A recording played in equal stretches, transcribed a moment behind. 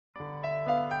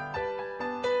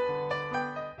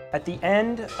At the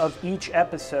end of each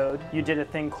episode, you did a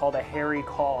thing called a hairy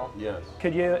call. Yes.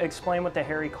 Could you explain what the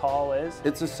hairy call is?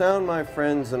 It's a sound my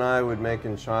friends and I would make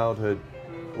in childhood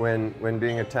when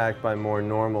being attacked by more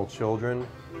normal children.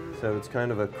 So it's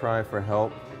kind of a cry for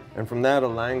help. And from that, a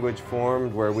language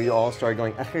formed where we all started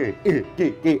going,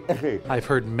 I've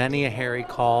heard many a hairy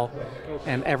call,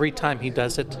 and every time he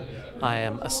does it, I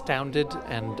am astounded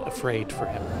and afraid for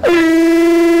him.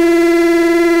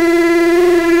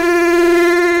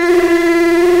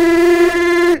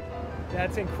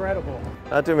 That's incredible.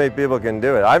 Not too many people can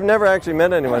do it. I've never actually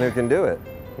met anyone who can do it.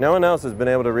 No one else has been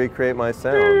able to recreate my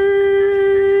sound.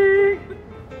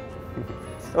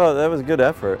 Oh, that was a good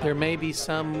effort. There may be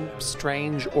some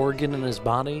strange organ in his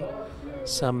body,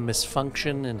 some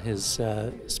misfunction in his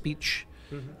speech.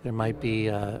 There might be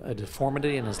a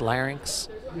deformity in his larynx,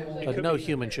 but no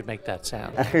human should make that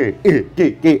sound.